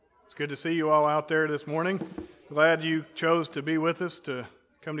It's good to see you all out there this morning. Glad you chose to be with us to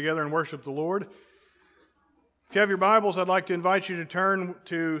come together and worship the Lord. If you have your Bibles, I'd like to invite you to turn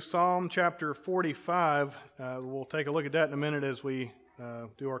to Psalm chapter 45. We'll take a look at that in a minute as we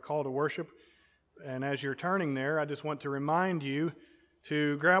do our call to worship. And as you're turning there, I just want to remind you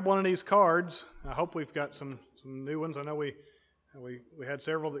to grab one of these cards. I hope we've got some new ones. I know we had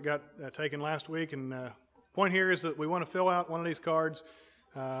several that got taken last week. And point here is that we want to fill out one of these cards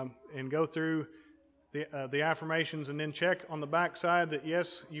and go through the affirmations, and then check on the back side that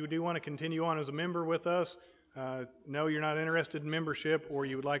yes, you do want to continue on as a member with us. No, you're not interested in membership, or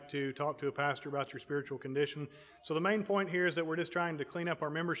you would like to talk to a pastor about your spiritual condition. So the main point here is that we're just trying to clean up our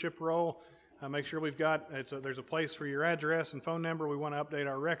membership roll, make sure we've got, there's a place for your address and phone number. We want to update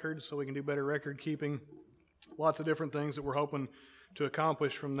our records so we can do better record keeping. Lots of different things that we're hoping to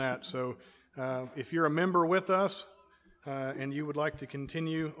accomplish from that. So if you're a member with us, and you would like to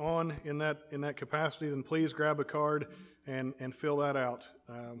continue on in that capacity, then please grab a card and fill that out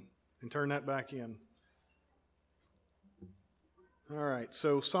and turn that back in. All right,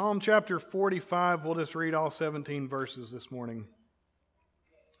 so Psalm chapter 45, we'll just read all 17 verses this morning.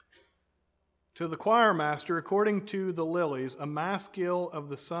 To the choir master, according to the lilies, a maskil of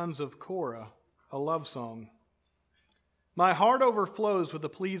the sons of Korah, a love song. My heart overflows with a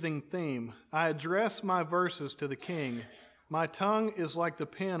pleasing theme. I address my verses to the king. My tongue is like the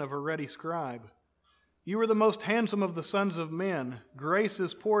pen of a ready scribe. You are the most handsome of the sons of men. Grace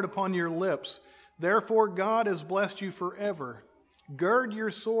is poured upon your lips. Therefore God has blessed you forever. Gird your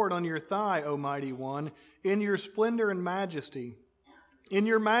sword on your thigh, O mighty one, in your splendor and majesty. In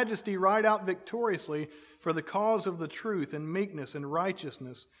your majesty ride out victoriously for the cause of the truth in meekness and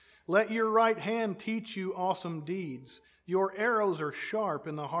righteousness. Let your right hand teach you awesome deeds. Your arrows are sharp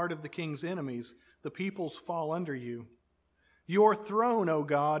in the heart of the king's enemies. The peoples fall under you. Your throne, O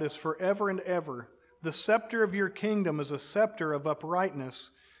God, is forever and ever. The scepter of your kingdom is a scepter of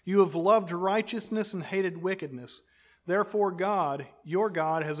uprightness. You have loved righteousness and hated wickedness. Therefore God, your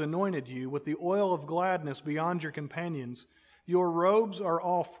God, has anointed you with the oil of gladness beyond your companions. Your robes are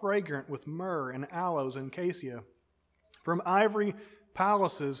all fragrant with myrrh and aloes and cassia. From ivory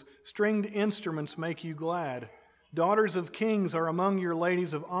palaces, stringed instruments make you glad. Daughters of kings are among your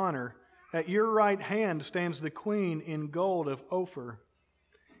ladies of honor. At your right hand stands the queen in gold of Ophir.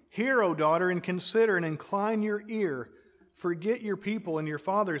 Hear, O daughter, and consider and incline your ear. Forget your people and your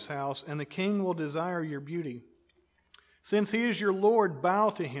father's house, and the king will desire your beauty. Since he is your Lord,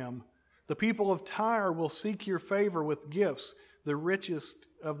 bow to him. The people of Tyre will seek your favor with gifts, the richest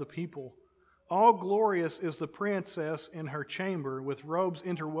of the people. All glorious is the princess in her chamber, with robes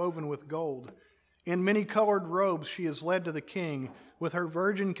interwoven with gold. In many-colored robes she is led to the king, with her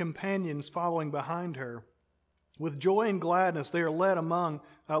virgin companions following behind her. With joy and gladness they are led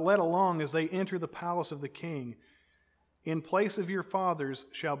along as they enter the palace of the king. In place of your fathers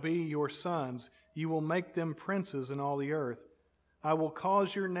shall be your sons. You will make them princes in all the earth. I will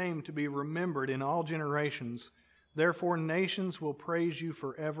cause your name to be remembered in all generations. Therefore nations will praise you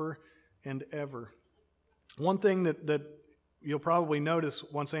forever and ever. One thing that you'll probably notice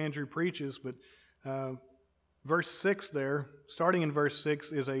once Andrew preaches, but verse 6 there, starting in verse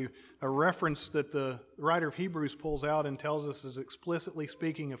 6, is a reference that the writer of Hebrews pulls out and tells us is explicitly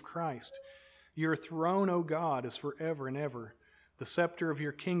speaking of Christ. Your throne, O God, is forever and ever. The scepter of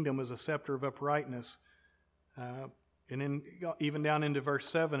your kingdom is a scepter of uprightness. And then even down into verse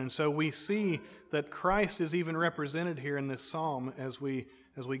 7. And so we see that Christ is even represented here in this psalm as we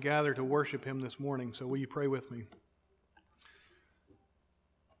gather to worship him this morning. So will you pray with me?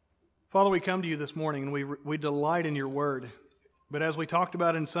 Father, we come to you this morning and we delight in your word. But as we talked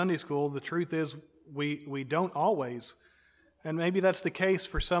about in Sunday school, the truth is we don't always. And maybe that's the case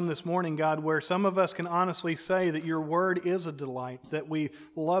for some this morning, God, where some of us can honestly say that your word is a delight, that we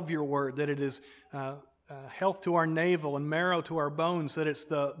love your word, that it is health to our navel and marrow to our bones, that it's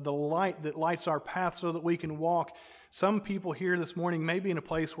the light that lights our path so that we can walk. Some people here this morning may be in a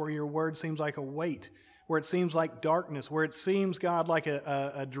place where your word seems like a weight, where it seems like darkness, where it seems, God, like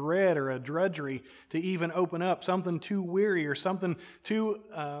a dread or a drudgery to even open up, something too weary or something too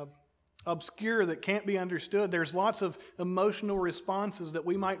obscure that can't be understood. There's lots of emotional responses that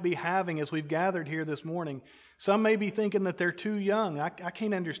we might be having as we've gathered here this morning. Some may be thinking that they're too young. I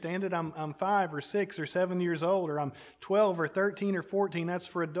can't understand it. I'm 5 or 6 or 7 years old, or I'm 12 or 13 or 14. That's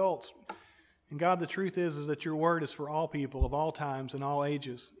for adults. And God, the truth is that your word is for all people of all times and all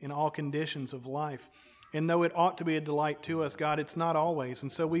ages, in all conditions of life. And though it ought to be a delight to us, God, it's not always.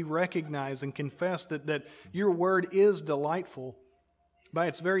 And so we recognize and confess that your word is delightful. By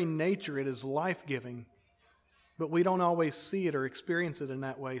its very nature, it is life-giving. but we don't always see it or experience it in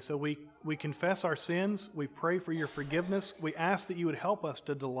that way. So we confess our sins. We pray for your forgiveness. We ask that you would help us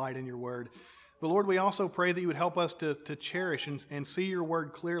to delight in your word. But Lord, we also pray that you would help us to cherish and see your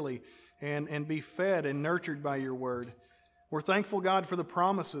word clearly and be fed and nurtured by your word. We're thankful, God, for the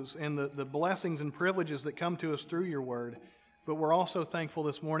promises and the blessings and privileges that come to us through your word. But we're also thankful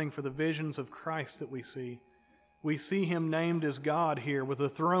this morning for the visions of Christ that we see. We see him named as God here with a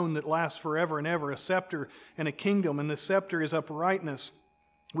throne that lasts forever and ever, a scepter and a kingdom, and the scepter is uprightness.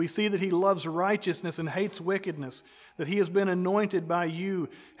 We see that he loves righteousness and hates wickedness, that he has been anointed by you,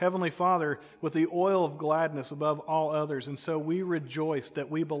 Heavenly Father, with the oil of gladness above all others. And so we rejoice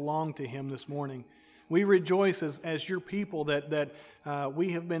that we belong to him this morning. We rejoice as your people that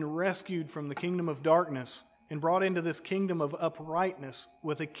we have been rescued from the kingdom of darkness and brought into this kingdom of uprightness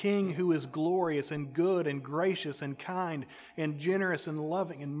with a king who is glorious and good and gracious and kind and generous and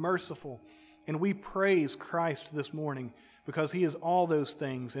loving and merciful. And we praise Christ this morning because he is all those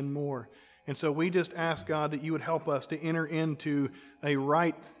things and more. And so we just ask, God, that you would help us to enter into a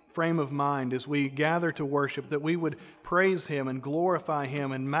right frame of mind as we gather to worship, that we would praise him and glorify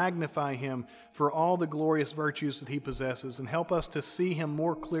him and magnify him for all the glorious virtues that he possesses, and help us to see him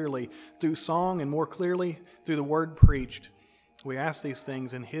more clearly through song and more clearly through the word preached. We ask these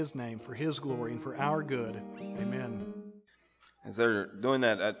things in his name, for his glory and for our good. Amen. As they're doing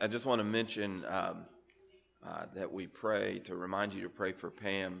that, I just want to mention that we pray, to remind you to pray for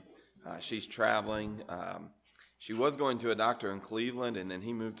Pam. She's traveling. She was going to a doctor in Cleveland, and then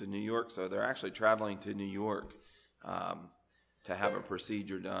he moved to New York, so they're actually traveling to New York to have a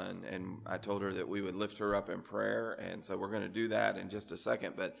procedure done. And I told her that we would lift her up in prayer, and so we're going to do that in just a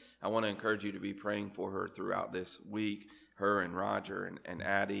second. But I want to encourage you to be praying for her throughout this week, her and Roger and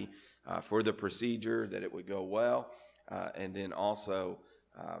Addie, for the procedure, that it would go well, and then also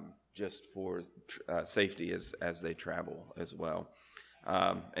just for safety as they travel as well.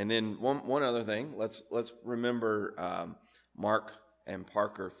 And then one other thing, let's remember Mark and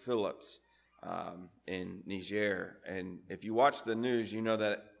Parker Phillips in Niger. And if you watch the news, you know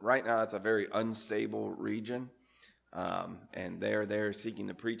that right now it's a very unstable region, and they're there seeking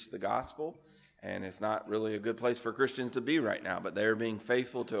to preach the gospel. And it's not really a good place for Christians to be right now, but they're being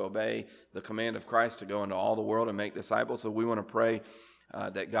faithful to obey the command of Christ to go into all the world and make disciples. So we want to pray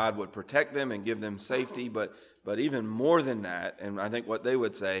that God would protect them and give them safety, but even more than that, and I think what they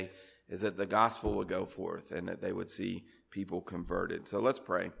would say is that the gospel would go forth and that they would see people converted. So let's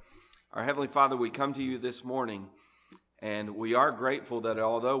pray. Our Heavenly Father, we come to you this morning, and we are grateful that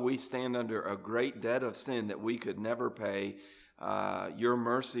although we stand under a great debt of sin that we could never pay, your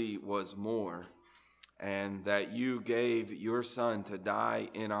mercy was more, and that you gave your Son to die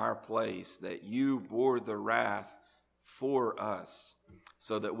in our place, that you bore the wrath for us,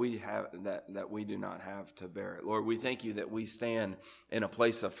 so that we have that we do not have to bear it. Lord, we thank you that we stand in a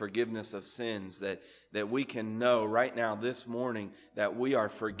place of forgiveness of sins, that we can know right now this morning that we are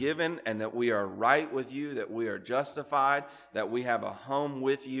forgiven and that we are right with you, that we are justified, that we have a home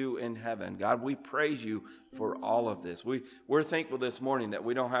with you in heaven. God, we praise you for all of this. We're thankful this morning that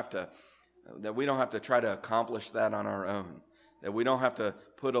we don't have to try to accomplish that on our own, that we don't have to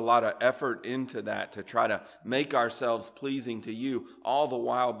put a lot of effort into that to try to make ourselves pleasing to you, all the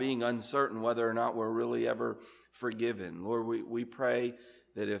while being uncertain whether or not we're really ever forgiven. Lord, we pray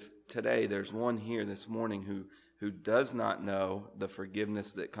that if today there's one here this morning who does not know the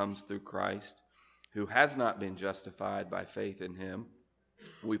forgiveness that comes through Christ, who has not been justified by faith in him,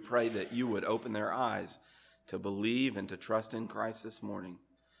 we pray that you would open their eyes to believe and to trust in Christ this morning.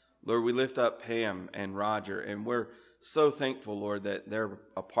 Lord, we lift up Pam and Roger, and we're so thankful, Lord, that they're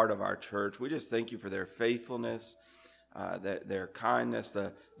a part of our church. We just thank you for their faithfulness, their kindness,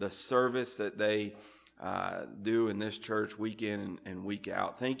 the service that they do in this church week in and week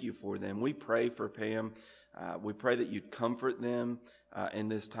out. Thank you for them. We pray for Pam. We pray that you'd comfort them in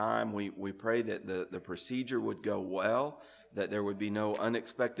this time. We pray that the procedure would go well, that there would be no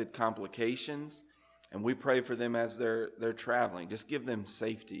unexpected complications. And we pray for them as they're traveling. Just give them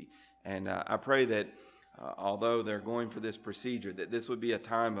safety. And I pray that although they're going for this procedure, that this would be a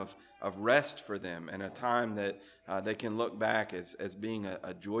time of rest for them and a time that they can look back as being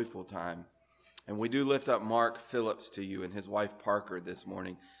a joyful time. And we do lift up Mark Phillips to you and his wife Parker this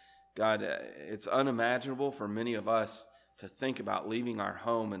morning. God, it's unimaginable for many of us to think about leaving our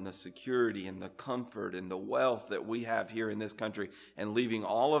home and the security and the comfort and the wealth that we have here in this country and leaving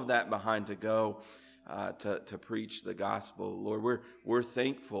all of that behind to go to preach the gospel. Lord, we're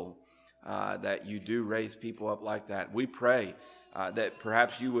thankful that you do raise people up like that. We pray that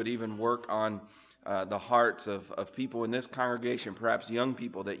perhaps you would even work on the hearts of people in this congregation, perhaps young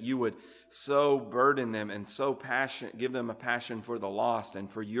people, that you would so burden them and so give them a passion for the lost and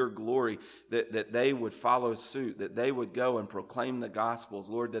for your glory, that they would follow suit, that they would go and proclaim the Gospels,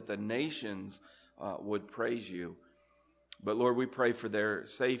 Lord, that the nations would praise you. But Lord, we pray for their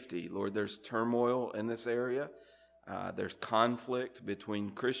safety. Lord, there's turmoil in this area. There's conflict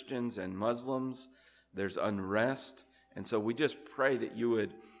between Christians and Muslims. There's unrest. And so we just pray that you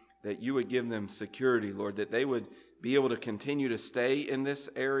would give them security, Lord, that they would be able to continue to stay in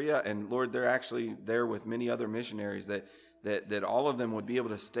this area. And Lord, they're actually there with many other missionaries, that all of them would be able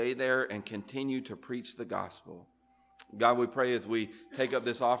to stay there and continue to preach the gospel. God, we pray as we take up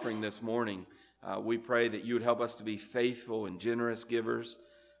this offering this morning, we pray that you would help us to be faithful and generous givers,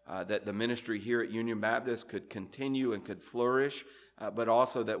 that the ministry here at Union Baptist could continue and could flourish, but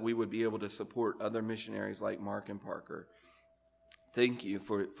also that we would be able to support other missionaries like Mark and Parker. Thank you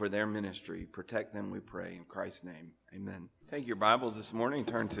for their ministry. Protect them, we pray, in Christ's name. Amen. Take your Bibles this morning.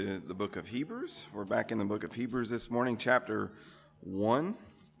 Turn to the book of Hebrews. We're back in the book of Hebrews this morning, chapter 1.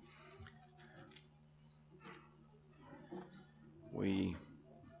 We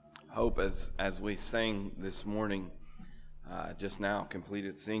hope as we sang this morning, just now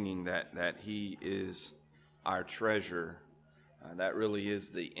completed singing, that he is our treasure. That really is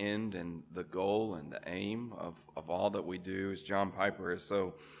the end and the goal and the aim of all that we do, as John Piper has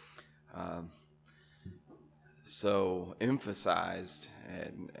so emphasized,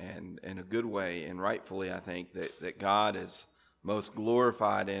 and in a good way and rightfully, I think, that God is most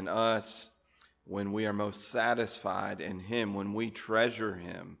glorified in us when we are most satisfied in him, when we treasure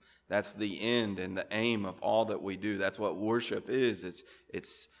him. That's the end and the aim of all that we do. That's what worship is.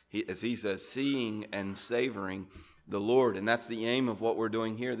 It's as he says, seeing and savoring the Lord. And that's the aim of what we're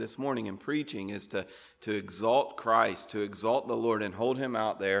doing here this morning in preaching, is to exalt Christ, to exalt the Lord and hold him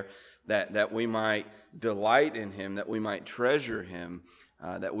out there, that we might delight in him, that we might treasure him,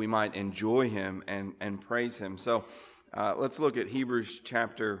 that we might enjoy him and praise him. So let's look at Hebrews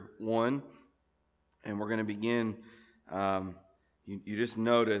chapter 1, and we're going to begin. You just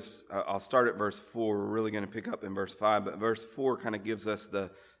notice, I'll start at verse 4. We're really going to pick up in verse 5, but verse 4 kind of gives us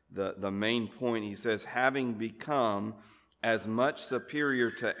the main point. He says, having become as much superior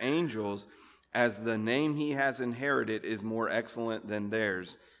to angels as the name he has inherited is more excellent than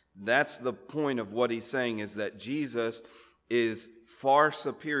theirs. That's the point of what he's saying, is that Jesus is far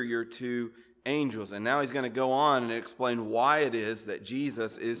superior to angels. And now he's going to go on and explain why it is that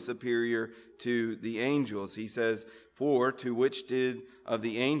Jesus is superior to the angels. He says, for to which of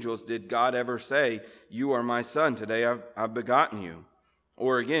the angels did God ever say, you are my son, today I've begotten you?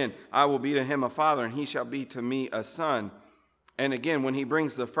 Or again, I will be to him a father, and he shall be to me a son. And again, when he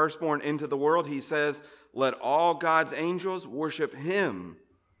brings the firstborn into the world, he says, let all God's angels worship him.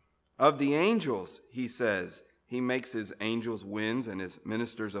 Of the angels, he says, he makes his angels winds and his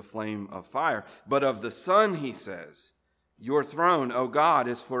ministers a flame of fire. But of the Son, he says, your throne, O God,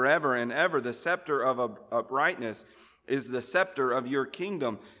 is forever and ever. The scepter of uprightness is the scepter of your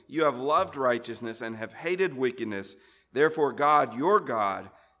kingdom. You have loved righteousness and have hated wickedness. Therefore, God, your God,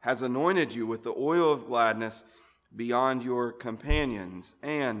 has anointed you with the oil of gladness beyond your companions.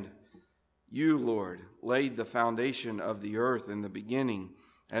 And you, Lord, laid the foundation of the earth in the beginning,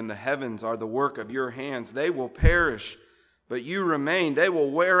 and the heavens are the work of your hands. They will perish, but you remain. They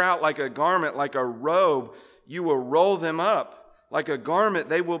will wear out like a garment, like a robe. You will roll them up. Like a garment,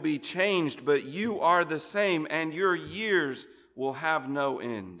 they will be changed, but you are the same, and your years will have no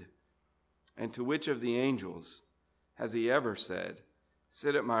end. And to which of the angels has he ever said,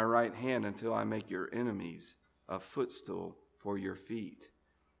 sit at my right hand until I make your enemies a footstool for your feet?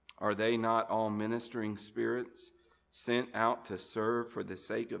 Are they not all ministering spirits sent out to serve for the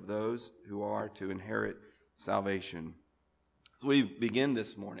sake of those who are to inherit salvation? As we begin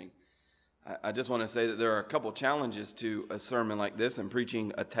this morning, I just want to say that there are a couple challenges to a sermon like this and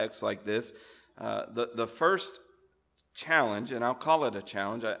preaching a text like this. The first challenge, and I'll call it a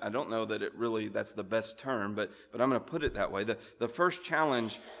challenge. I don't know that that's the best term, but I'm going to put it that way. The first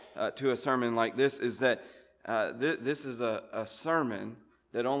challenge to a sermon like this is that this is a sermon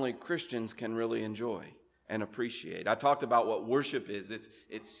that only Christians can really enjoy and appreciate. I talked about what worship is.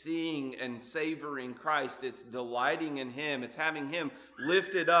 It's seeing and savoring Christ. It's delighting in him. It's having him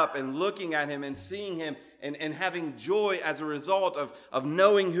lifted up and looking at him and seeing him and having joy as a result of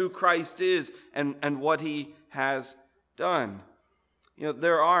knowing who Christ is and what he has done. You know,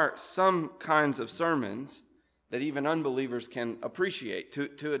 there are some kinds of sermons that even unbelievers can appreciate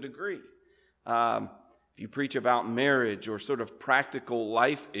to a degree. If you preach about marriage or sort of practical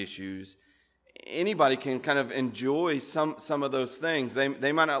life issues, anybody can kind of enjoy some of those things.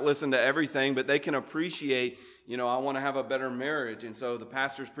 They might not listen to everything, but they can appreciate, I want to have a better marriage. And so the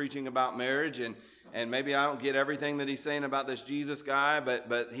pastor's preaching about marriage, and maybe I don't get everything that he's saying about this Jesus guy,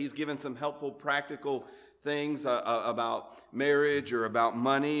 but he's given some helpful practical things about marriage or about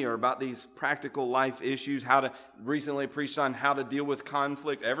money or about these practical life issues. Recently preached on how to deal with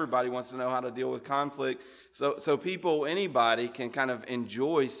conflict. Everybody wants to know how to deal with conflict. So anybody can kind of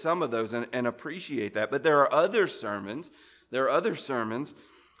enjoy some of those and appreciate that. But there are other sermons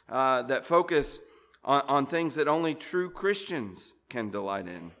that focus on things that only true Christians can delight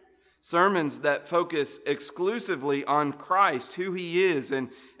in. Sermons that focus exclusively on Christ, who he is,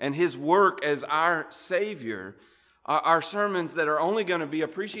 and his work as our Savior, are sermons that are only going to be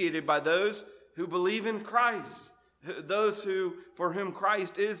appreciated by those who believe in Christ, those for whom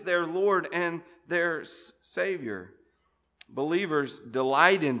Christ is their Lord and their Savior. Believers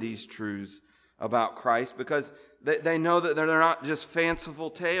delight in these truths about Christ because they know that they're not just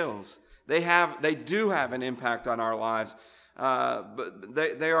fanciful tales. They do have an impact on our lives. But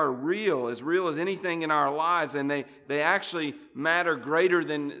they are real as anything in our lives, and they actually matter greater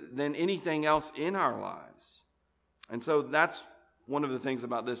than anything else in our lives. And so that's one of the things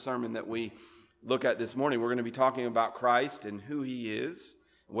about this sermon that we look at this morning. We're going to be talking about Christ and who he is,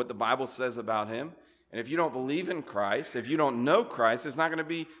 what the Bible says about him. And if you don't believe in Christ, if you don't know Christ, it's not going to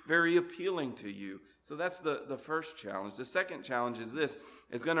be very appealing to you. So that's the first challenge. The second challenge is this.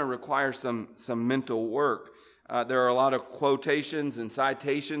 It's going to require some mental work. There are a lot of quotations and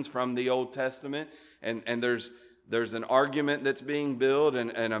citations from the Old Testament, and there's an argument that's being built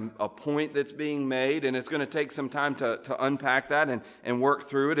and a point that's being made, and it's going to take some time to unpack that and work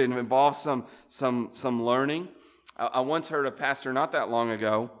through it, and involve some learning. I once heard a pastor not that long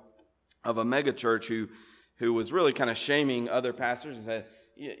ago of a megachurch who was really kind of shaming other pastors and said,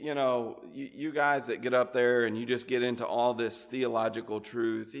 you guys that get up there and you just get into all this theological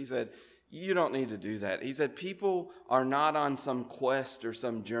truth, he said, you don't need to do that. He said, people are not on some quest or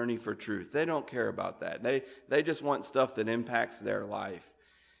some journey for truth. They don't care about that. They just want stuff that impacts their life.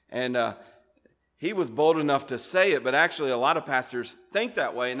 And he was bold enough to say it, but actually a lot of pastors think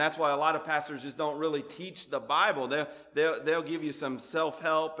that way, and that's why a lot of pastors just don't really teach the Bible. They'll give you some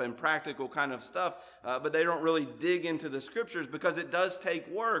self-help and practical kind of stuff, but they don't really dig into the scriptures because it does take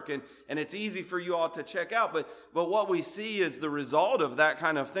work, and it's easy for you all to check out. But what we see is the result of that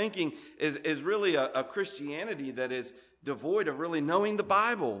kind of thinking is really a Christianity that is devoid of really knowing the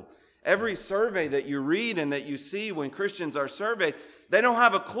Bible. Every survey that you read and that you see when Christians are surveyed, they don't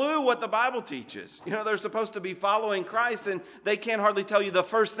have a clue what the Bible teaches. They're supposed to be following Christ, and they can't hardly tell you the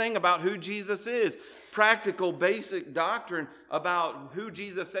first thing about who Jesus is. Practical, basic doctrine about who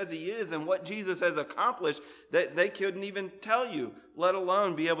Jesus says he is and what Jesus has accomplished that they couldn't even tell you, let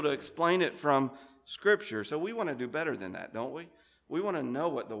alone be able to explain it from Scripture. So we want to do better than that, don't we? We want to know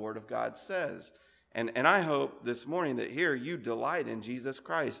what the Word of God says. And I hope this morning that here you delight in Jesus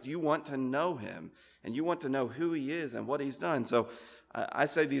Christ. You want to know him, and you want to know who he is and what he's done. So I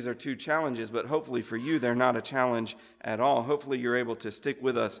say these are two challenges, but hopefully for you, they're not a challenge at all. Hopefully you're able to stick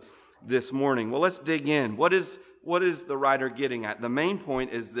with us this morning. Well, let's dig in. What is the writer getting at? The main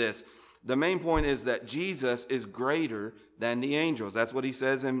point is this. The main point is that Jesus is greater than the angels. That's what he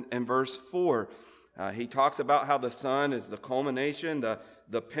says in verse 4. He talks about how the Son is the culmination,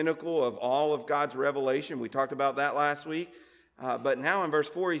 the pinnacle of all of God's revelation. We talked about that last week. But now in verse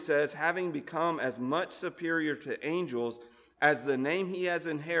 4, he says, having become as much superior to angels as the name he has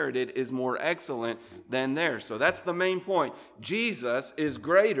inherited is more excellent than theirs. So that's the main point. Jesus is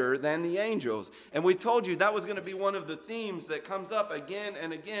greater than the angels. And we told you that was going to be one of the themes that comes up again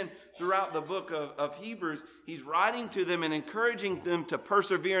and again throughout the book of Hebrews. He's writing to them and encouraging them to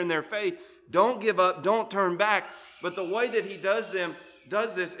persevere in their faith. Don't give up, don't turn back. But the way that he does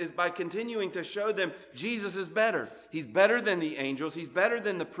this is by continuing to show them Jesus is better. He's better than the angels. He's better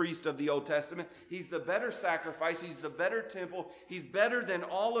than the priest of the Old Testament. He's the better sacrifice. He's the better temple. He's better than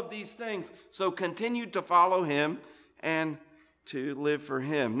all of these things. So continue to follow him and to live for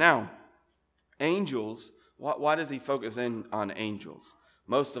him. Now, angels, why does he focus in on angels?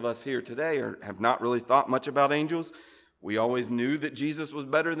 Most of us here today have not really thought much about angels. We always knew that Jesus was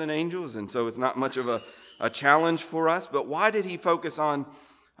better than angels, and so it's not much of a challenge for us. But why did he focus on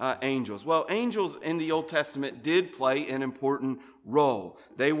angels? Well, angels in the Old Testament did play an important role.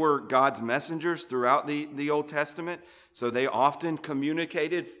 They were God's messengers throughout the Old Testament, so they often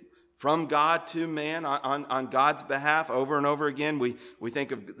communicated from God to man on God's behalf over and over again. We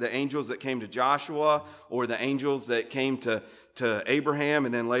think of the angels that came to Joshua or the angels that came to Abraham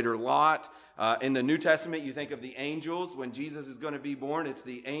and then later Lot. In the New Testament, you think of the angels. When Jesus is going to be born, it's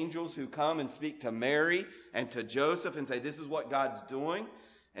the angels who come and speak to Mary and to Joseph and say, this is what God's doing.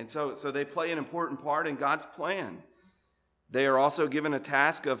 And so they play an important part in God's plan. They are also given a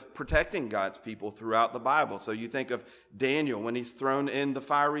task of protecting God's people throughout the Bible. So you think of Daniel when he's thrown in the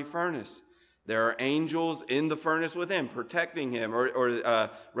fiery furnace. There are angels in the furnace with him, protecting him, or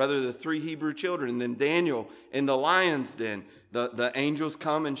rather the 3 Hebrew children. And then Daniel in the lion's den. The angels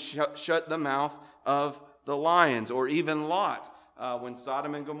come and shut the mouth of the lions. Or even Lot, when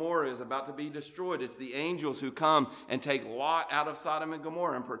Sodom and Gomorrah is about to be destroyed. It's the angels who come and take Lot out of Sodom and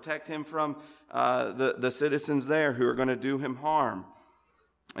Gomorrah and protect him from the citizens there who are going to do him harm.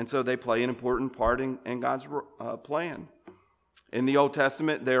 And so they play an important part in God's plan. In the Old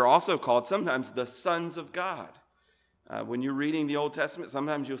Testament, they're also called sometimes the sons of God. When you're reading the Old Testament,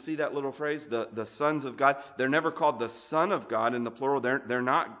 sometimes you'll see that little phrase, the sons of God. They're never called the Son of God in the plural. They're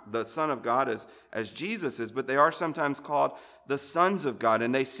not the Son of God as Jesus is, but they are sometimes called the sons of God.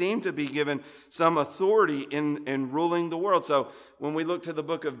 And they seem to be given some authority in ruling the world. So when we look to the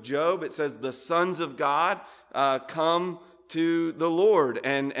book of Job, it says the sons of God come to the Lord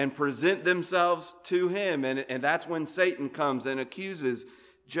and present themselves to him. And that's when Satan comes and accuses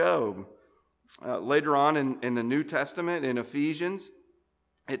Job. Later on in the New Testament, in Ephesians,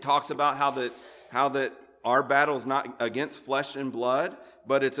 it talks about how that our battle is not against flesh and blood,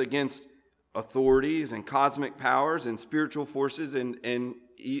 but it's against authorities and cosmic powers and spiritual forces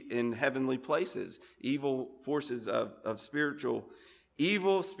in heavenly places, evil spiritual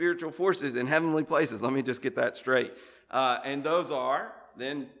forces in heavenly places. Let me just get that straight. And those are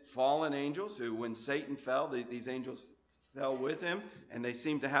then fallen angels who, when Satan fell, these angels fell with him, and they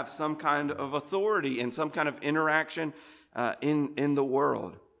seem to have some kind of authority and some kind of interaction in the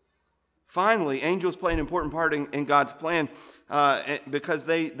world. Finally, angels play an important part in God's plan because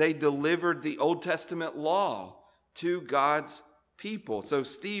they delivered the Old Testament law to God's people. So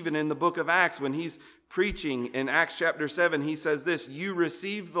Stephen in the book of Acts, when he's preaching in Acts chapter 7, he says this, "You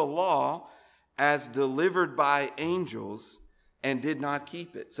received the law as delivered by angels and did not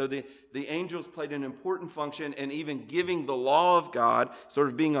keep it." So the angels played an important function in even giving the law of God, sort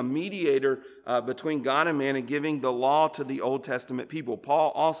of being a mediator between God and man and giving the law to the Old Testament people.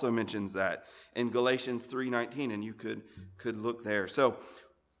 Paul also mentions that in Galatians 3:19, and you could look there. So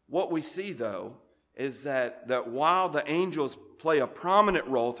what we see, though, is that while the angels play a prominent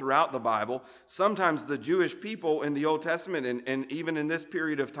role throughout the Bible, sometimes the Jewish people in the Old Testament and even in this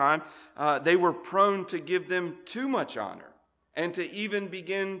period of time, they were prone to give them too much honor and to even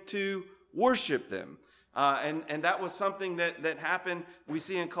begin to worship them. And that was something that happened, we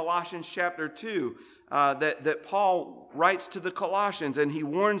see in Colossians chapter 2, that Paul writes to the Colossians and he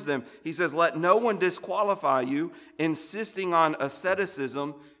warns them. He says, "Let no one disqualify you, insisting on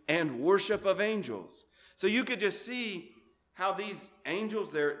asceticism and worship of angels." So you could just see how these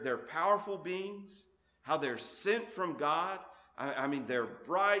angels, they're powerful beings, how they're sent from God. I mean, they're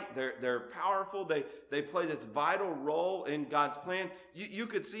bright, they're powerful, they play this vital role in God's plan. You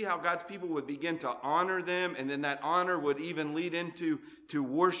could see how God's people would begin to honor them, and then that honor would even lead into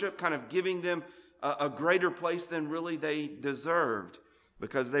worship, kind of giving them a greater place than really they deserved,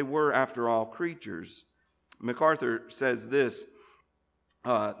 because they were, after all, creatures. MacArthur says this,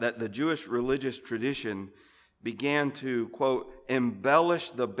 that the Jewish religious tradition began to, quote,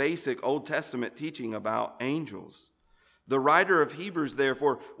 embellish the basic Old Testament teaching about angels. The writer of Hebrews,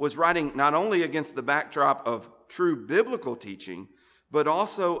 therefore, was writing not only against the backdrop of true biblical teaching, but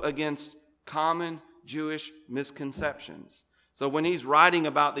also against common Jewish misconceptions. So when he's writing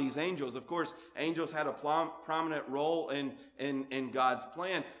about these angels, of course, angels had a prominent role in God's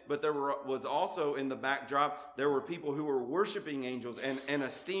plan, but there was also in the backdrop, there were people who were worshiping angels and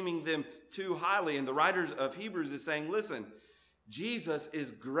esteeming them too highly. And the writer of Hebrews is saying, listen, Jesus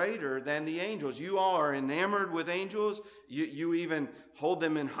is greater than the angels. You all are enamored with angels. You even hold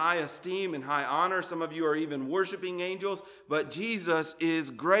them in high esteem and high honor. Some of you are even worshiping angels, but Jesus is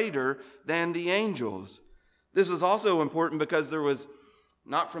greater than the angels. This was also important because there was,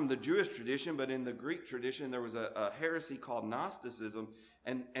 not from the Jewish tradition, but in the Greek tradition, there was a heresy called Gnosticism.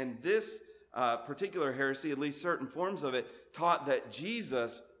 And this particular heresy, at least certain forms of it, taught that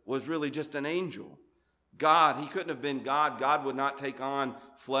Jesus was really just an angel. God, he couldn't have been God. God would not take on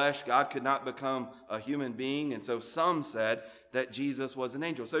flesh. God could not become a human being. And so some said that Jesus was an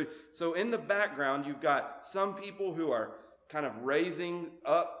angel. So in the background, you've got some people who are kind of raising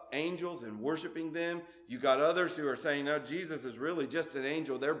up angels and worshiping them. You've got others who are saying, no, Jesus is really just an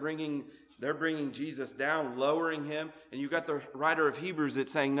angel. They're bringing Jesus down, lowering him. And you've got the writer of Hebrews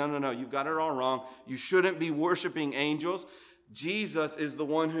that's saying, no, you've got it all wrong. You shouldn't be worshiping angels. Jesus is the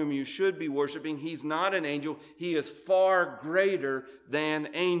one whom you should be worshiping. He's not an angel. He is far greater than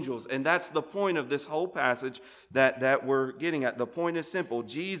angels. And that's the point of this whole passage that we're getting at. The point is simple.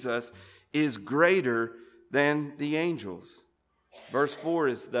 Jesus is greater than the angels. Verse 4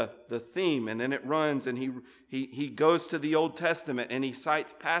 is the theme, and then it runs, and he goes to the Old Testament, and he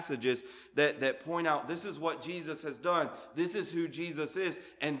cites passages that point out this is what Jesus has done. This is who Jesus is,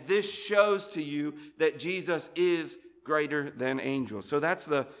 and this shows to you that Jesus is greater than angels. So that's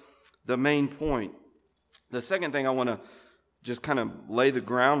the main point. The second thing I want to just kind of lay the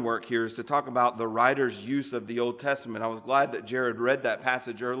groundwork here is to talk about the writer's use of the Old Testament. I was glad that Jared read that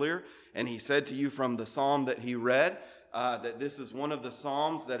passage earlier, and he said to you from the psalm that he read that this is one of the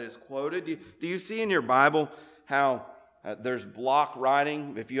psalms that is quoted. Do you see in your Bible how there's block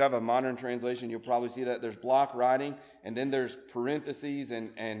writing? If you have a modern translation, you'll probably see that there's block writing, and then there's parentheses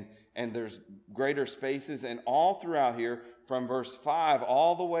and there's greater spaces, and all throughout here from verse 5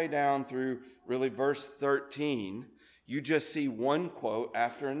 all the way down through really verse 13, you just see one quote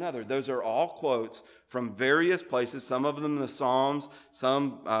after another. Those are all quotes from various places, some of them the Psalms,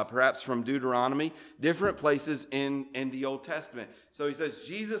 some perhaps from Deuteronomy, different places in the Old Testament. So he says,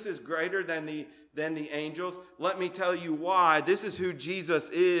 Jesus is greater than the angels. Let me tell you why. This is who Jesus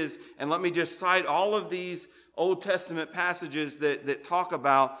is. And let me just cite all of these Old Testament passages that talk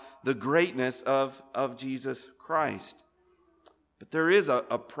about the greatness of Jesus Christ. But there is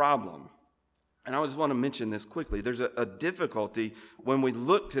a problem. And I just want to mention this quickly. There's a difficulty when we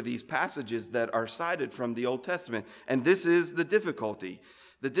look to these passages that are cited from the Old Testament. And this is the difficulty.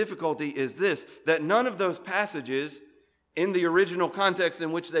 The difficulty is this, that none of those passages in the original context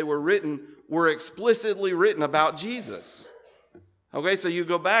in which they were written were explicitly written about Jesus. Okay, so you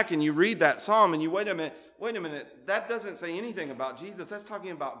go back and you read that psalm and you wait a minute, that doesn't say anything about Jesus. That's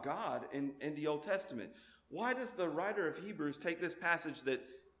talking about God in the Old Testament. Why does the writer of Hebrews take this passage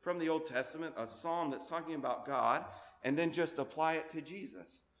from the Old Testament, a psalm that's talking about God, and then just apply it to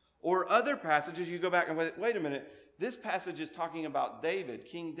Jesus? Or other passages, you go back and wait a minute, this passage is talking about David,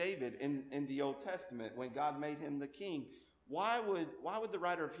 King David in the Old Testament when God made him the king. Why would the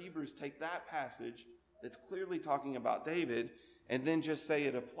writer of Hebrews take that passage that's clearly talking about David and then just say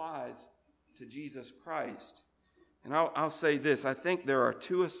it applies to Jesus Christ? And I'll say this, I think there are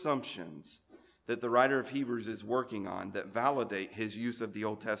two assumptions that the writer of Hebrews is working on that validate his use of the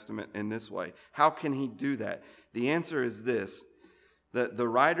Old Testament in this way. How can he do that? The answer is this, that the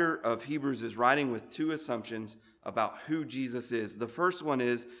writer of Hebrews is writing with two assumptions about who Jesus is. The first one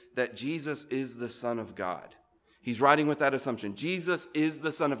is that Jesus is the Son of God. He's writing with that assumption. Jesus is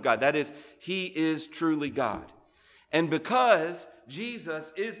the Son of God. That is, he is truly God. And because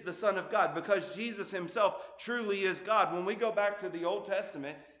Jesus is the Son of God, because Jesus himself truly is God, when we go back to the Old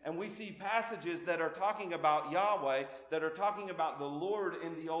Testament and we see passages that are talking about Yahweh, that are talking about the Lord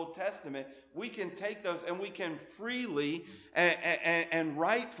in the Old Testament, we can take those and we can freely and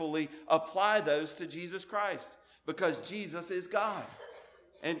rightfully apply those to Jesus Christ because Jesus is God.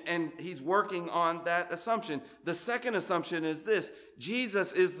 And he's working on that assumption. The second assumption is this: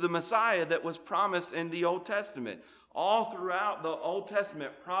 Jesus is the Messiah that was promised in the Old Testament. All throughout the Old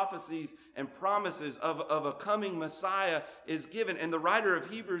Testament, prophecies and promises of a coming Messiah is given. And the writer of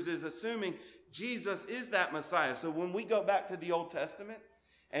Hebrews is assuming Jesus is that Messiah. So when we go back to the Old Testament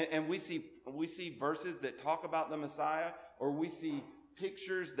and we see verses that talk about the Messiah, or we see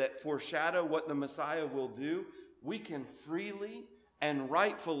pictures that foreshadow what the Messiah will do, we can freely and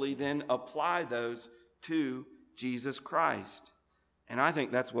rightfully then apply those to Jesus Christ. And I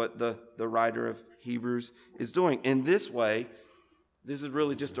think that's what the writer of Hebrews is doing. In this way, this is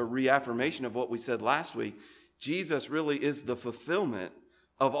really just a reaffirmation of what we said last week. Jesus really is the fulfillment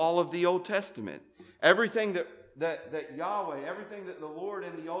of all of the Old Testament. Everything that Yahweh, everything that the Lord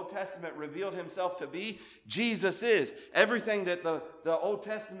in the Old Testament revealed himself to be, Jesus is. Everything that the Old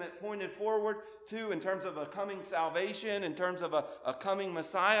Testament pointed forward to in terms of a coming salvation, in terms of a coming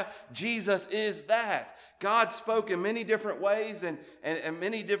Messiah, Jesus is that. God spoke in many different ways and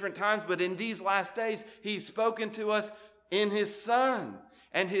many different times, but in these last days, he's spoken to us in his Son.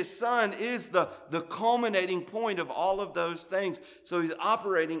 And his Son is the culminating point of all of those things. So he's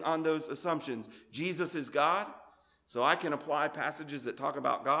operating on those assumptions. Jesus is God, so I can apply passages that talk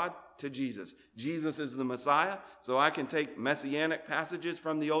about God to Jesus. Jesus is the Messiah, so I can take messianic passages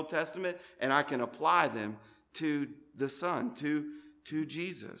from the Old Testament and I can apply them to the Son, to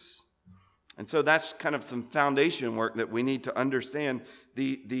Jesus. And so that's kind of some foundation work that we need to understand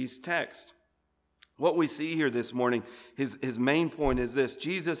these texts. what we see here this morning, his main point is this: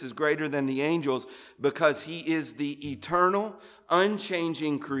 Jesus is greater than the angels because he is the eternal,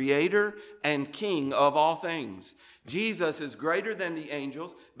 unchanging creator and king of all things. Jesus is greater than the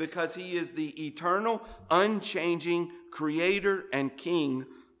angels because he is the eternal, unchanging creator and king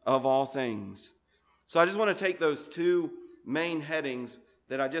of all things. So I just want to take those two main headings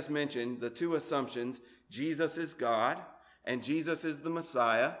that I just mentioned, the two assumptions: Jesus is God and Jesus is the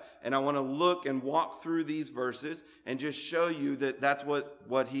Messiah. And I want to look and walk through these verses and just show you that that's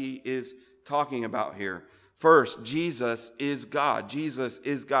what he is talking about here. First, Jesus is God. Jesus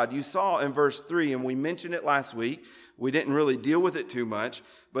is God. You saw in verse 3, and we mentioned it last week. We didn't really deal with it too much.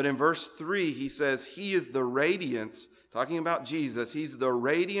 But in verse 3, he says he is the radiance, talking about Jesus. He's the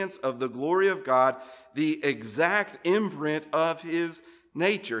radiance of the glory of God, the exact imprint of his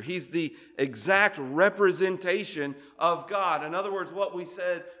nature. He's the exact representation of God. In other words, what we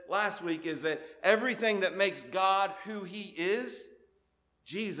said last week is that everything that makes God who he is,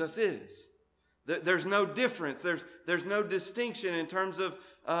 Jesus is. There's no difference. There's no distinction in terms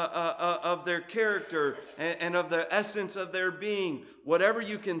of their character and of the essence of their being. Whatever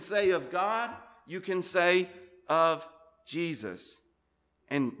you can say of God, you can say of Jesus.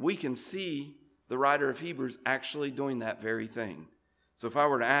 And we can see the writer of Hebrews actually doing that very thing. So if I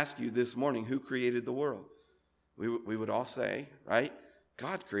were to ask you this morning, who created the world? We would all say, right?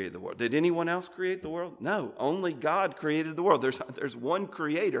 God created the world. Did anyone else create the world? No, only God created the world. There's one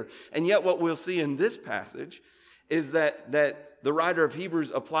creator. And yet what we'll see in this passage is that the writer of Hebrews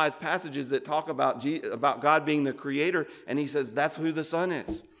applies passages that talk about God being the creator, and he says that's who the Son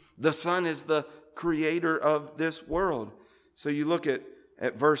is. The Son is the creator of this world. So you look at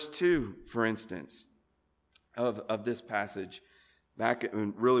verse 2, for instance, of this passage, back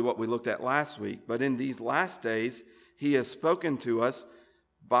in really what we looked at last week. But in these last days, he has spoken to us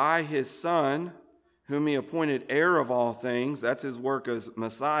by his Son, whom he appointed heir of all things. That's his work as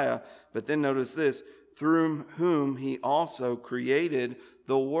Messiah. But then notice this: through whom he also created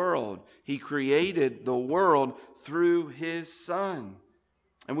the world. He created the world through his Son.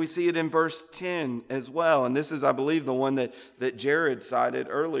 And we see it in verse 10 as well. And this is, I believe, the one that Jared cited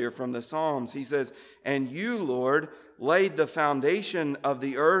earlier from the Psalms. He says, "And you, Lord, laid the foundation of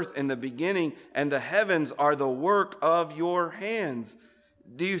the earth in the beginning, and the heavens are the work of your hands."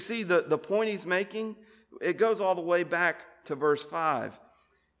 Do you see the point he's making? It goes all the way back to verse 5.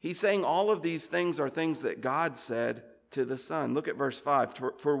 He's saying all of these things are things that God said to the Son. Look at verse 5.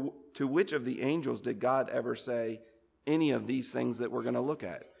 For to which of the angels did God ever say any of these things that we're going to look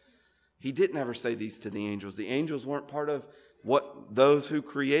at? He didn't ever say these to the angels. The angels weren't part of what those who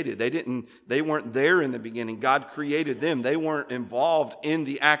created. They weren't there in the beginning. God created them. They weren't involved in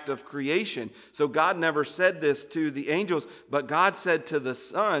the act of creation. So God never said this to the angels, but God said to the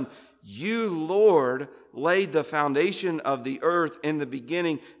Son, "You, Lord, laid the foundation of the earth in the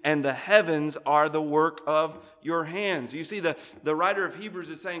beginning, and the heavens are the work of your hands." You see, the writer of Hebrews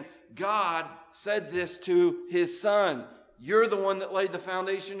is saying, God said this to his Son. You're the one that laid the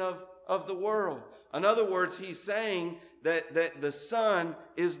foundation of the world. In other words, he's saying that the Son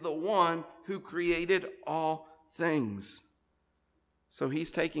is the one who created all things. So he's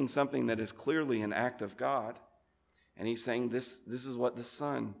taking something that is clearly an act of God, and he's saying this is what the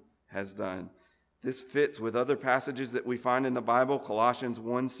Son has done. This fits with other passages that we find in the Bible. Colossians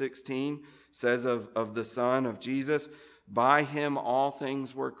 1:16 says of the Son, of Jesus, "By him all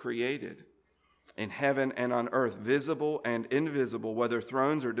things were created, in heaven and on earth, visible and invisible, whether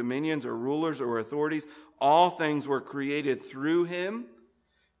thrones or dominions or rulers or authorities, all things were created through him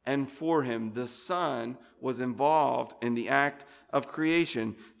and for him." The Son was involved in the act of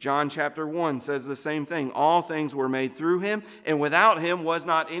creation. John chapter 1 says the same thing. All things were made through him, and without him was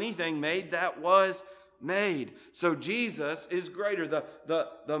not anything made that was made. So Jesus is greater.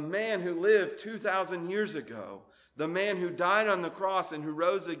 The man who lived 2,000 years ago, the man who died on the cross and who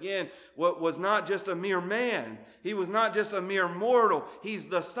rose again, was not just a mere man. He was not just a mere mortal. He's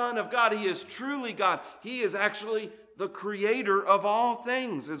the Son of God. He is truly God. He is actually the creator of all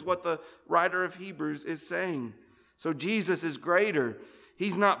things, is what the writer of Hebrews is saying. So Jesus is greater.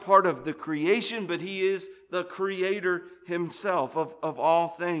 He's not part of the creation, but he is the creator himself of all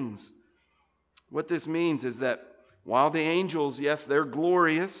things. What this means is that while the angels, yes, they're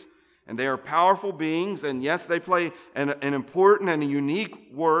glorious, and they are powerful beings, and yes, they play an important and a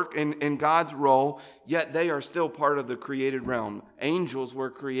unique work in God's role, yet they are still part of the created realm. Angels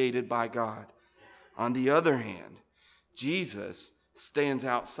were created by God. On the other hand, Jesus stands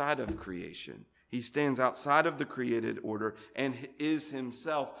outside of creation. He stands outside of the created order and is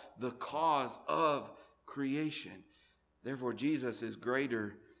himself the cause of creation. Therefore, Jesus is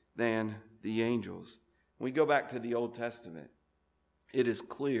greater than the angels. When we go back to the Old Testament, it is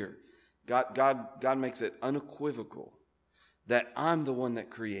clear. God makes it unequivocal that I'm the one that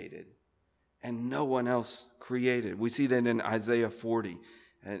created and no one else created. We see that in Isaiah 40,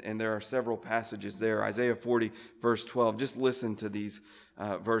 and there are several passages there. Isaiah 40, verse 12. Just listen to these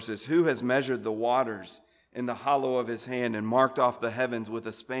verses. Who has measured the waters in the hollow of his hand and marked off the heavens with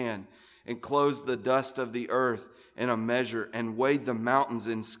a span, enclosed the dust of the earth in a measure, and weighed the mountains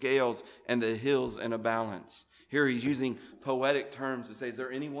in scales and the hills in a balance? Here he's using poetic terms to say, is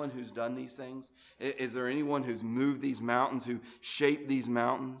there anyone who's done these things? Is there anyone who's moved these mountains, who shaped these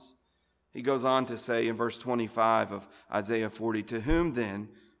mountains? He goes on to say in verse 25 of Isaiah 40, to whom then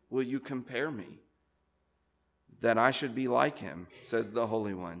will you compare me, that I should be like him, says the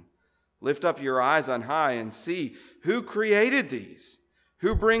Holy One. Lift up your eyes on high and see who created these,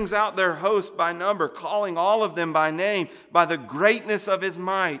 who brings out their host by number, calling all of them by name, by the greatness of his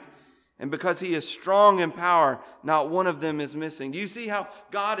might. And because he is strong in power, not one of them is missing. Do you see how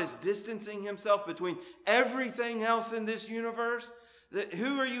God is distancing himself between everything else in this universe?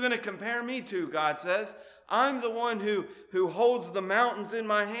 Who are you going to compare me to, God says? I'm the one who holds the mountains in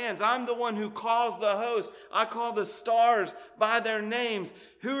my hands. I'm the one who calls the host. I call the stars by their names.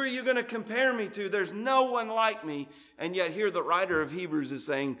 Who are you going to compare me to? There's no one like me. And yet here the writer of Hebrews is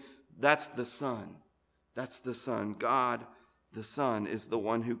saying, that's the Son. That's the Son. God, the Son, is the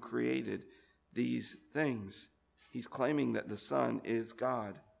one who created these things. He's claiming that the Son is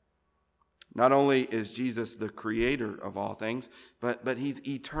God. Not only is Jesus the creator of all things, but he's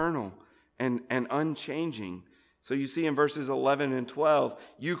eternal and unchanging. So you see in verses 11 and 12,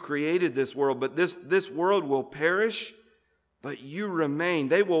 you created this world, but this world will perish, but you remain.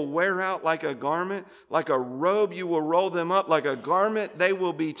 They will wear out like a garment, like a robe. You will roll them up like a garment. They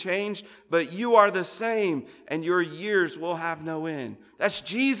will be changed, but you are the same, and your years will have no end. That's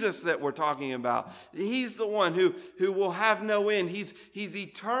Jesus that we're talking about. He's the one who will have no end. He's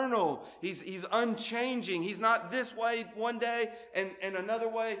eternal. He's unchanging. He's not this way one day and another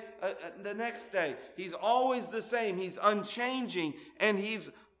way the next day. He's always the same. He's unchanging, and he's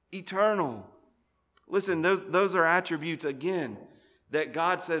eternal. Listen, those are attributes, again, that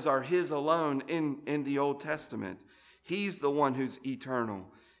God says are his alone in the Old Testament. He's the one who's eternal.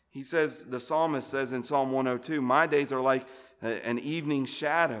 He says, the psalmist says in Psalm 102, my days are like an evening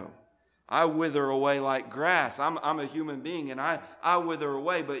shadow. I wither away like grass. I'm a human being, and I wither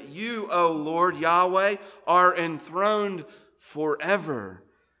away. But you, O Lord Yahweh, are enthroned forever.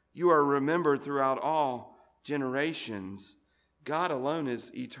 You are remembered throughout all generations. God alone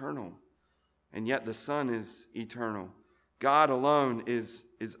is eternal. And yet the Son is eternal. God alone is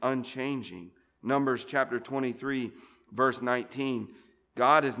unchanging. Numbers chapter 23, verse 19.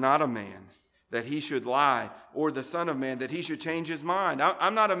 God is not a man that he should lie, or the Son of Man that he should change his mind.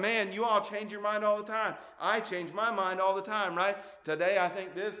 I'm not a man. You all change your mind all the time. I change my mind all the time, right? Today I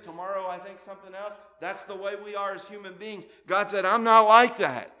think this, tomorrow I think something else. That's the way we are as human beings. God said, I'm not like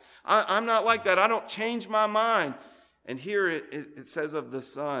that. I'm not like that. I don't change my mind. And here it says of the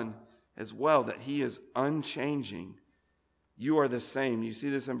Son as well, that he is unchanging. You are the same. You see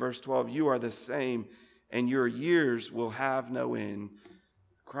this in verse 12. You are the same, and your years will have no end.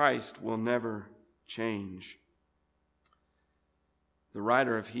 Christ will never change. The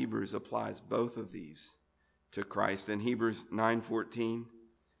writer of Hebrews applies both of these to Christ. In Hebrews 9:14,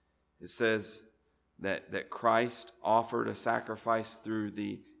 it says that Christ offered a sacrifice through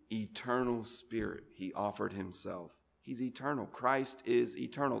the eternal Spirit. He offered himself. He's eternal. Christ is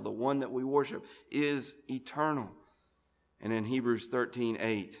eternal. The one that we worship is eternal. And in Hebrews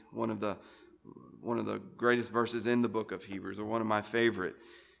 13:8, one of the greatest verses in the book of Hebrews, or one of my favorite,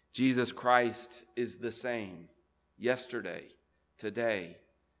 Jesus Christ is the same yesterday, today,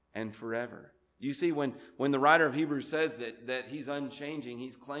 and forever. You see, when the writer of Hebrews says that he's unchanging,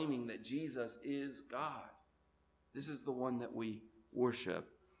 he's claiming that Jesus is God. This is the one that we worship.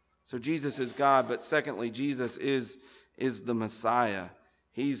 So Jesus is God, but secondly, Jesus is the Messiah.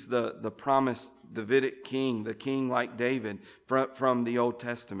 He's the promised Davidic king, the king like David from the Old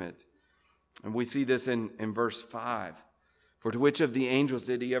Testament. And we see this in verse 5. For to which of the angels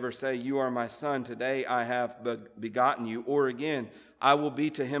did he ever say, you are my son, today I have begotten you? Or again, I will be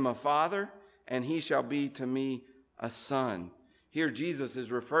to him a father, and he shall be to me a son. Here Jesus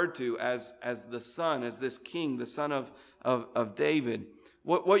is referred to as the son, as this king, the son of David.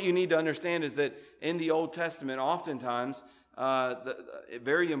 What you need to understand is that in the Old Testament, oftentimes,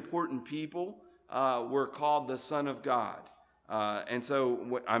 very important people were called the Son of God. And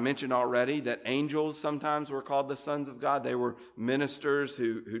so I mentioned already that angels sometimes were called the sons of God. They were ministers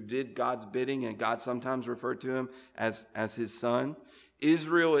who did God's bidding, and God sometimes referred to him as his son.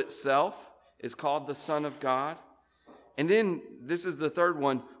 Israel itself is called the Son of God. And then this is the third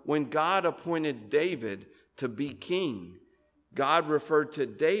one. When God appointed David to be king, God referred to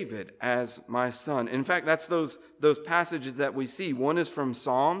David as my son. In fact, that's those passages that we see. One is from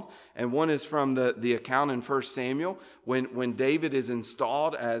Psalms and one is from the account in 1 Samuel when David is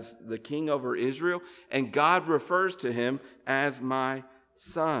installed as the king over Israel, and God refers to him as my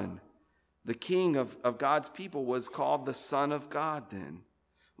son. The king of God's people was called the Son of God then.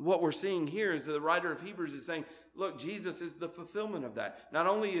 What we're seeing here is that the writer of Hebrews is saying, look, Jesus is the fulfillment of that. Not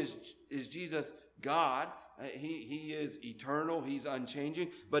only is Jesus God, he is eternal, he's unchanging,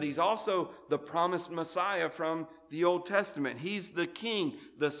 but he's also the promised Messiah from the Old Testament. He's the king,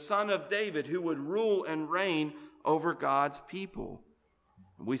 the son of David, who would rule and reign over God's people.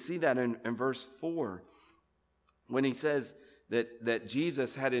 We see that in verse 4 when he says that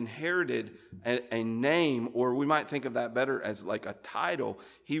Jesus had inherited a name, or we might think of that better as like a title.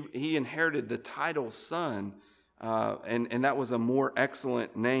 He inherited the title son, and that was a more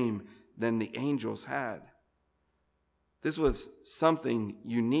excellent name than the angels had. This was something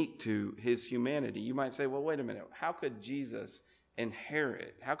unique to his humanity. You might say, well, wait a minute. How could Jesus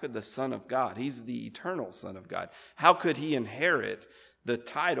inherit? How could the Son of God? He's the eternal Son of God. How could he inherit the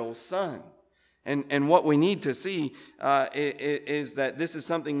title Son? And what we need to see is that this is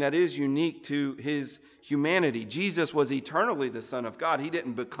something that is unique to his humanity. Jesus was eternally the Son of God. He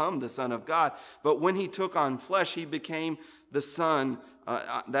didn't become the Son of God, but when he took on flesh, he became the Son,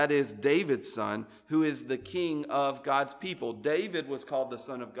 that is David's son, who is the king of God's people. David was called the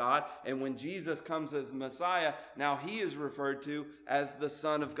Son of God, and when Jesus comes as Messiah, now he is referred to as the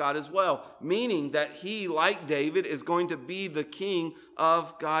Son of God as well, meaning that he, like David, is going to be the king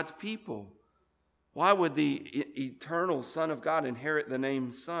of God's people. Why would the eternal Son of God inherit the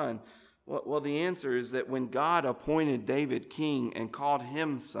name Son? Well, the answer is that when God appointed David king and called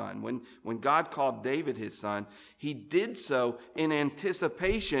him son, when God called David his son, he did so in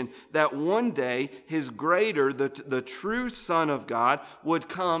anticipation that one day his greater, the true Son of God, would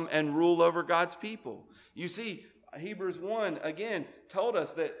come and rule over God's people. You see, Hebrews 1, again, told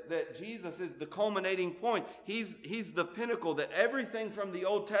us that Jesus is the culminating point. He's the pinnacle, that everything from the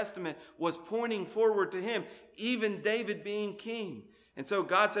Old Testament was pointing forward to him, even David being king. And so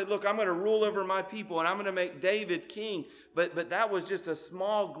God said, look, I'm going to rule over my people, and I'm going to make David king. But that was just a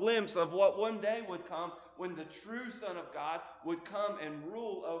small glimpse of what one day would come when the true Son of God would come and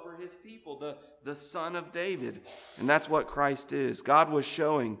rule over his people, the Son of David. And that's what Christ is. God was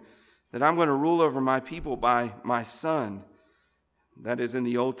showing that I'm going to rule over my people by my Son. That is in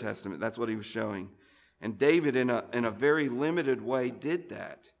the Old Testament. That's what he was showing. And David, in a very limited way, did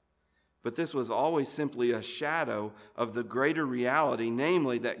that. But this was always simply a shadow of the greater reality,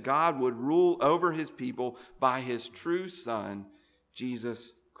 namely that God would rule over his people by his true Son,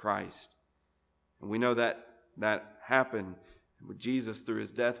 Jesus Christ. And we know that happened with Jesus through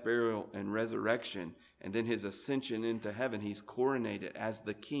his death, burial, and resurrection, and then his ascension into heaven. He's coronated as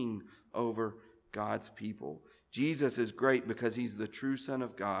the king over God's people. Jesus is great because he's the true Son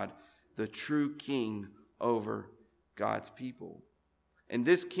of God, the true king over God's people. And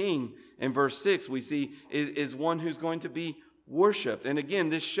this king, in verse 6, we see is one who's going to be worshiped. And again,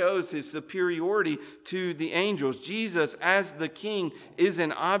 this shows his superiority to the angels. Jesus, as the king, is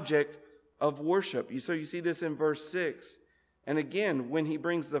an object of worship. So you see this in verse 6. And again, when he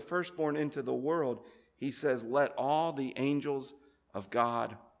brings the firstborn into the world, he says, let all the angels of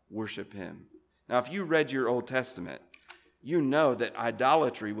God worship him. Now, if you read your Old Testament, you know that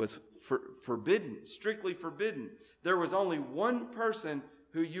idolatry was forbidden, strictly forbidden. There was only one person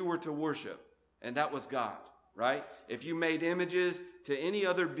who you were to worship, and that was God, right? If you made images to any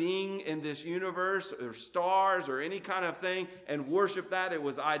other being in this universe or stars or any kind of thing and worship that, it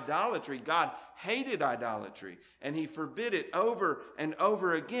was idolatry. God hated idolatry, and he forbid it over and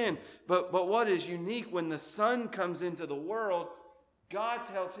over again. But what is unique, when the Son comes into the world, God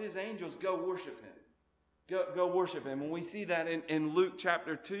tells his angels, go worship him. Go worship him. And we see that in Luke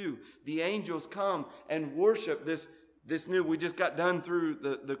chapter 2. The angels come and worship this new. We just got done through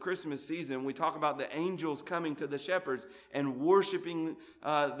the Christmas season. We talk about the angels coming to the shepherds and worshiping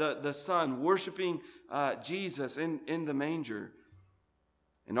the Son, worshiping Jesus in the manger.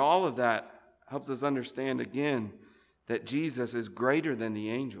 And all of that helps us understand again that Jesus is greater than the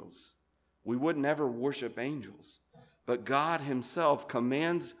angels. We would never worship angels. But God himself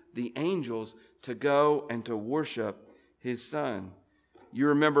commands the angels to go and to worship his Son. You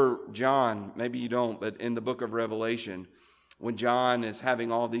remember John, maybe you don't, but in the book of Revelation, when John is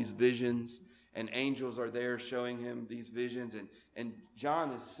having all these visions and angels are there showing him these visions, and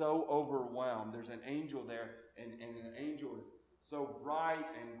John is so overwhelmed. There's an angel there, and an angel is so bright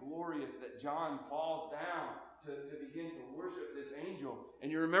and glorious that John falls down to begin to worship this angel. And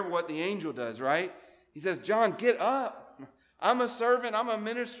you remember what the angel does, right? He says, John, get up. I'm a servant. I'm a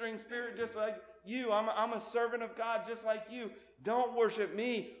ministering spirit just like you. I'm a servant of God just like you. Don't worship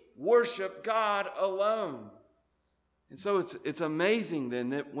me. Worship God alone. And so it's amazing then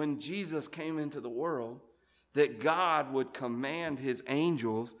that when Jesus came into the world, that God would command his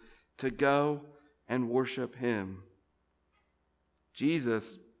angels to go and worship him.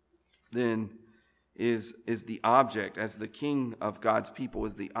 Jesus then is the object, as the King of God's people,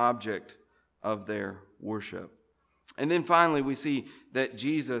 is the object of their worship. And then finally we see that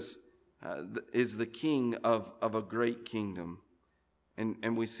Jesus is the king of a great kingdom.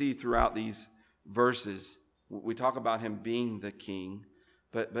 And we see throughout these verses, we talk about him being the king,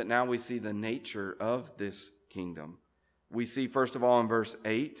 but now we see the nature of this kingdom. We see, first of all, in verse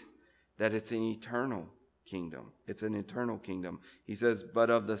 8, that it's an eternal kingdom. It's an eternal kingdom. He says, but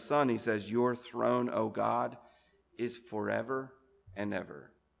of the Son, he says, your throne, O God, is forever and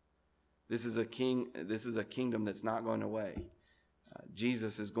ever. This is a kingdom that's not going away.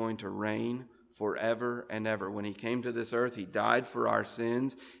 Jesus is going to reign forever and ever. When he came to this earth, he died for our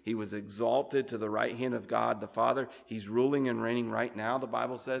sins. He was exalted to the right hand of God the Father. He's ruling and reigning right now, the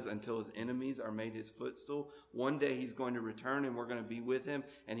Bible says, until his enemies are made his footstool. One day he's going to return and we're going to be with him,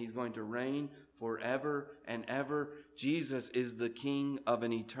 and he's going to reign forever and ever. Jesus is the king of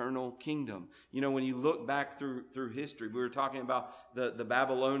an eternal kingdom. You know, when you look back through history, we were talking about the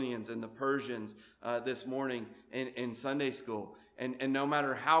Babylonians and the Persians this morning in Sunday school. And no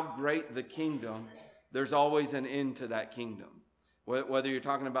matter how great the kingdom, there's always an end to that kingdom. Whether you're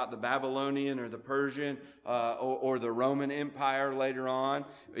talking about the Babylonian or the Persian or the Roman Empire later on,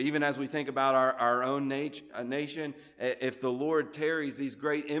 even as we think about our own nation, if the Lord tarries, these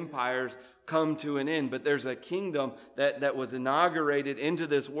great empires come to an end. But there's a kingdom that was inaugurated into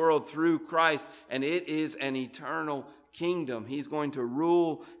this world through Christ, and it is an eternal kingdom. He's going to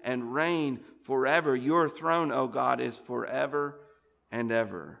rule and reign forever. Your throne, O God, is forever and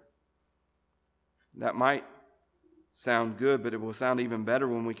ever. That might sound good, but it will sound even better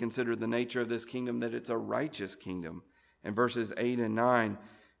when we consider the nature of this kingdom, that it's a righteous kingdom. In verses 8 and 9,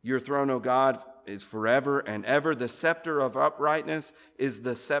 your throne, O God, is forever and ever. The scepter of uprightness is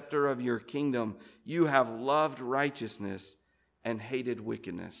the scepter of your kingdom. You have loved righteousness and hated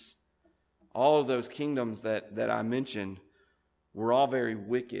wickedness. All of those kingdoms that I mentioned were all very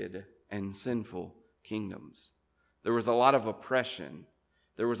wicked and sinful kingdoms. There was a lot of oppression.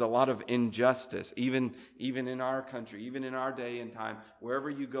 There was a lot of injustice, even in our country, even in our day and time. Wherever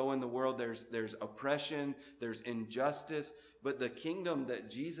you go in the world, there's oppression, there's injustice. But the kingdom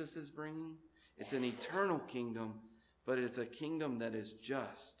that Jesus is bringing, it's an eternal kingdom, but it's a kingdom that is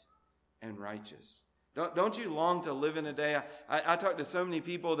just and righteous. Don't you long to live in a day? I talk to so many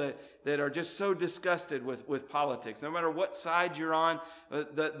people that are just so disgusted with politics. No matter what side you're on,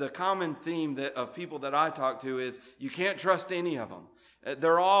 the common theme of people that I talk to is you can't trust any of them.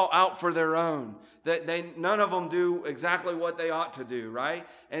 They're all out for their own. None of them do exactly what they ought to do, right?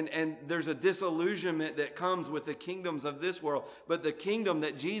 And there's a disillusionment that comes with the kingdoms of this world. But the kingdom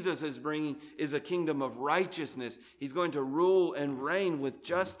that Jesus is bringing is a kingdom of righteousness. He's going to rule and reign with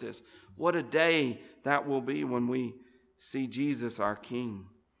justice. What a day that will be when we see Jesus our King.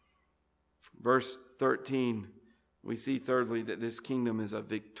 Verse 13, we see thirdly that this kingdom is a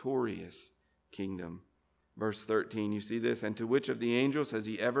victorious kingdom. Verse 13, you see this, and to which of the angels has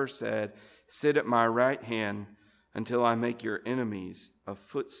he ever said, sit at my right hand until I make your enemies a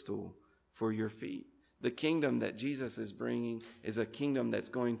footstool for your feet? The kingdom that Jesus is bringing is a kingdom that's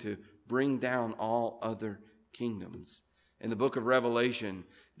going to bring down all other kingdoms. In the book of Revelation,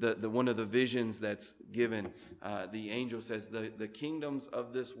 the one of the visions that's given, the angel says, the kingdoms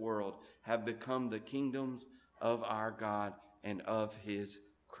of this world have become the kingdoms of our God and of his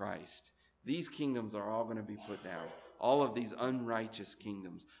Christ. These kingdoms are all going to be put down. All of these unrighteous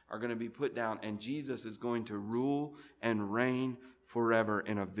kingdoms are going to be put down, and Jesus is going to rule and reign forever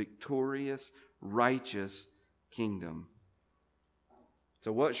in a victorious, righteous kingdom.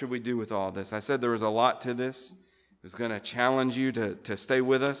 So what should we do with all this? I said there was a lot to this. It was going to challenge you to stay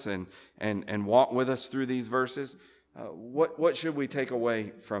with us and walk with us through these verses. What should we take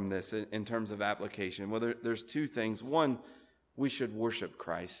away from this in terms of application? Well, there's two things. One, we should worship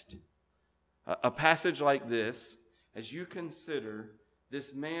Christ. A passage like this, as you consider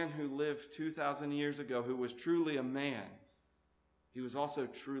this man who lived 2,000 years ago, who was truly a man, he was also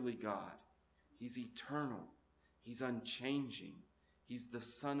truly God. He's eternal. He's unchanging. He's the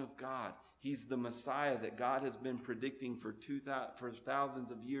Son of God. He's the Messiah that God has been predicting for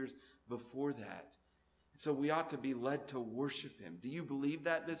thousands of years before that. So we ought to be led to worship him. Do you believe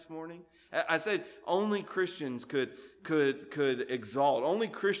that this morning? I said only Christians could exalt. Only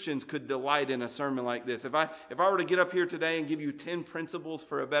Christians could delight in a sermon like this. If I were to get up here today and give you 10 principles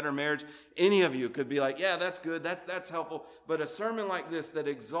for a better marriage, any of you could be like, yeah, that's good. That's helpful. But a sermon like this that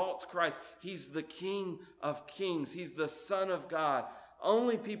exalts Christ, he's the King of Kings. He's the Son of God.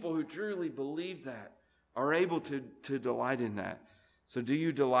 Only people who truly believe that are able to delight in that. So do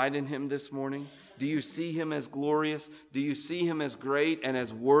you delight in him this morning? Do you see him as glorious? Do you see him as great and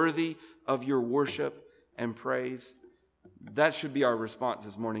as worthy of your worship and praise? That should be our response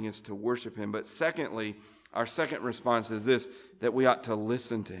this morning, is to worship him. But secondly, our second response is this, that we ought to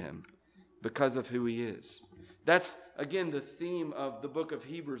listen to him because of who he is. That's, again, the theme of the book of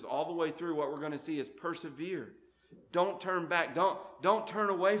Hebrews. All the way through, what we're going to see is persevere. Don't turn back. Don't turn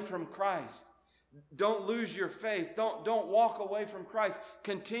away from Christ. Don't lose your faith. Don't walk away from Christ.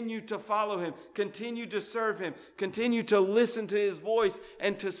 Continue to follow him. Continue to serve him. Continue to listen to his voice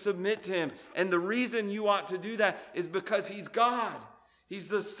and to submit to him. And the reason you ought to do that is because he's God. He's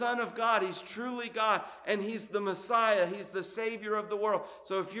the Son of God. He's truly God. And he's the Messiah. He's the Savior of the world.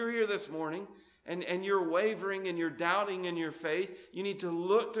 So if you're here this morning and you're wavering and you're doubting in your faith, you need to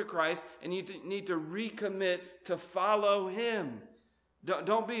look to Christ and you need to recommit to follow him.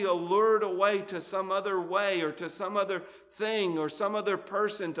 Don't be allured away to some other way or to some other thing or some other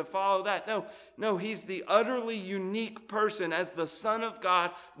person to follow that. No, he's the utterly unique person as the Son of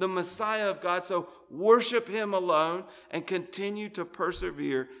God, the Messiah of God. So worship him alone and continue to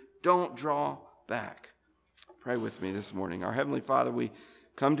persevere. Don't draw back. Pray with me this morning. Our Heavenly Father, we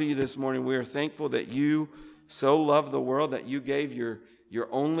come to you this morning. We are thankful that you so loved the world that you gave your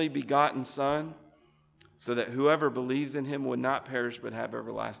only begotten Son, so that whoever believes in him would not perish but have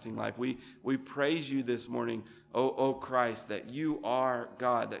everlasting life. We praise you this morning, O Christ, that you are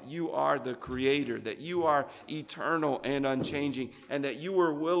God, that you are the Creator, that you are eternal and unchanging, and that you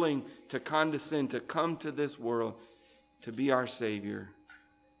were willing to condescend, to come to this world, to be our Savior,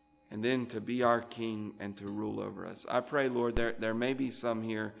 and then to be our King and to rule over us. I pray, Lord, there may be some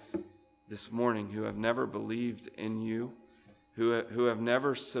here this morning who have never believed in you, who have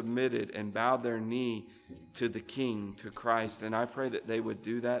never submitted and bowed their knee to the King, to Christ. And I pray that they would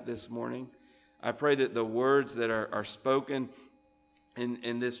do that this morning. I pray that the words that are spoken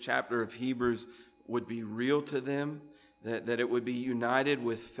in this chapter of Hebrews would be real to them, that it would be united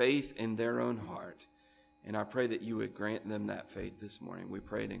with faith in their own heart. And I pray that you would grant them that faith this morning. We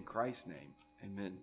pray it in Christ's name. Amen.